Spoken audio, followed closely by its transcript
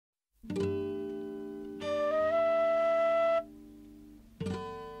'Tis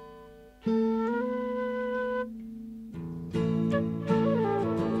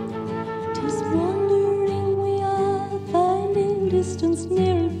wandering we are, finding distance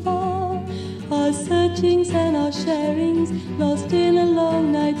near and far, our searchings and our sharings, lost in a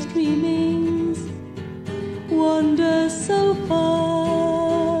long night's dreamings. Wander so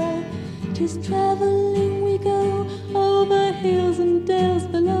far, 'tis travelling we go, over hills and dales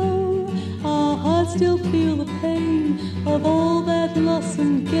below. Our hearts still feel the pain of all that loss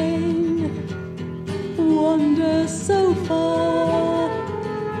and gain. Wander so far,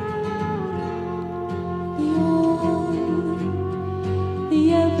 the all,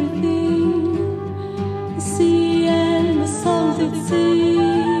 the everything, the sea and the songs it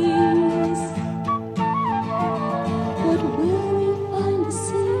sings. But will we find the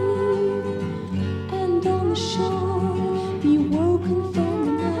sea, and on the shore be woken from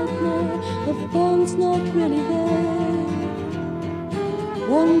the nightmare of bonds not really there?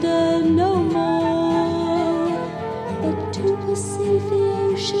 Wander no more, but to perceive the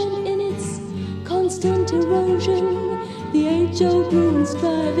ocean in its constant erosion, the age-old ruins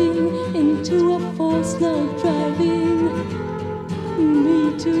driving into a force now driving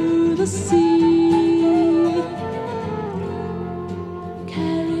me to the sea.